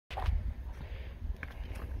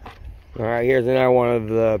Alright, here's another one of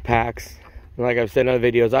the packs. Like I've said in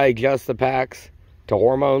other videos, I adjust the packs to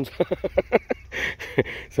hormones.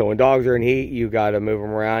 So when dogs are in heat, you got to move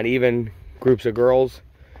them around. Even groups of girls,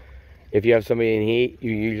 if you have somebody in heat,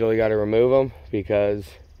 you usually got to remove them because,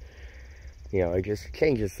 you know, it just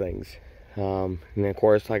changes things. And then of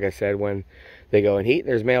course, like I said, when they go in heat,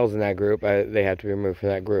 there's males in that group, they have to be removed from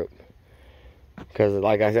that group. Because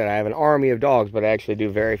like I said, I have an army of dogs, but I actually do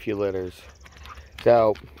very few litters.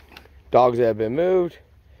 So, dogs that have been moved,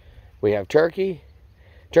 we have Turkey.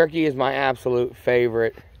 Turkey is my absolute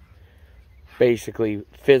favorite, basically,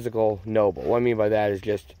 physical noble. What I mean by that is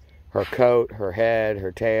just her coat, her head,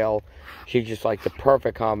 her tail. She's just like the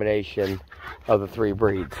perfect combination of the three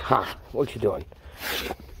breeds. Huh, what you doing?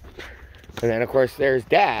 And then, of course, there's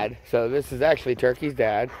Dad. So this is actually Turkey's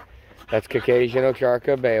dad. That's Caucasian,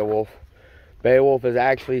 Ovcharka, Beowulf. Beowulf is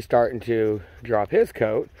actually starting to drop his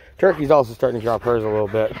coat. Turkey's also starting to drop hers a little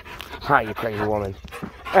bit. Hi, you crazy woman.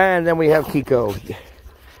 And then we have Kiko.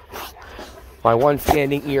 My one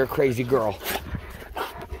standing ear crazy girl.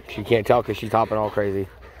 She can't tell because she's hopping all crazy.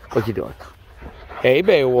 What you doing? Hey,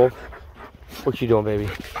 Beowulf. What you doing, baby?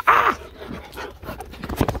 Ah!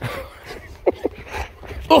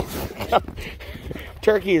 Oh.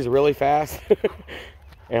 Turkey is really fast.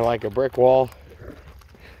 And like a brick wall.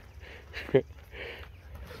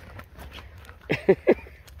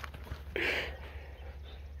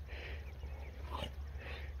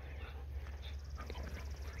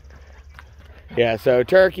 Yeah, so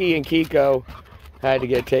Turkey and Kiko had to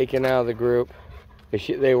get taken out of the group.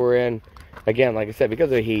 They were in, again, like I said, because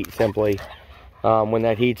of the heat, simply. When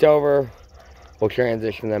that heat's over, we'll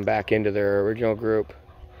transition them back into their original group.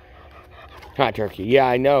 Hi, Turkey. Yeah,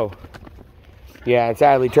 I know. Yeah, and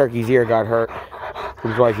sadly, Turkey's ear got hurt.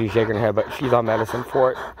 Which is why she's shaking her head, but she's on medicine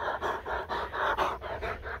for it.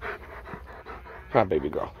 Hi, baby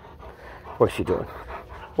girl. What's she doing?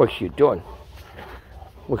 What's she doing?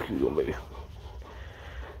 What's she doing, baby?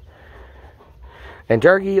 And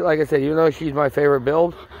Turkey, like I said, even though she's my favorite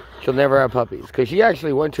build, she'll never have puppies. Because she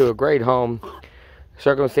actually went to a great home.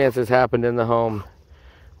 Circumstances happened in the home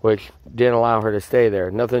which didn't allow her to stay there.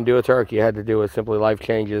 Nothing to do with Turkey. It had to do with simply life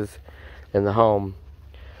changes in the home.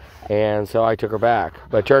 And so I took her back.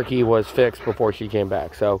 But Turkey was fixed before she came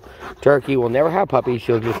back. So Turkey will never have puppies.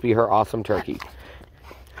 She'll just be her awesome Turkey.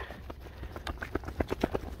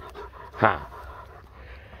 Huh.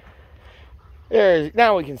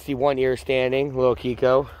 Now we can see one ear standing. Little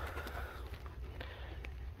Kiko.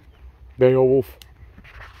 Beowulf.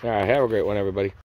 Alright, have a great one, everybody.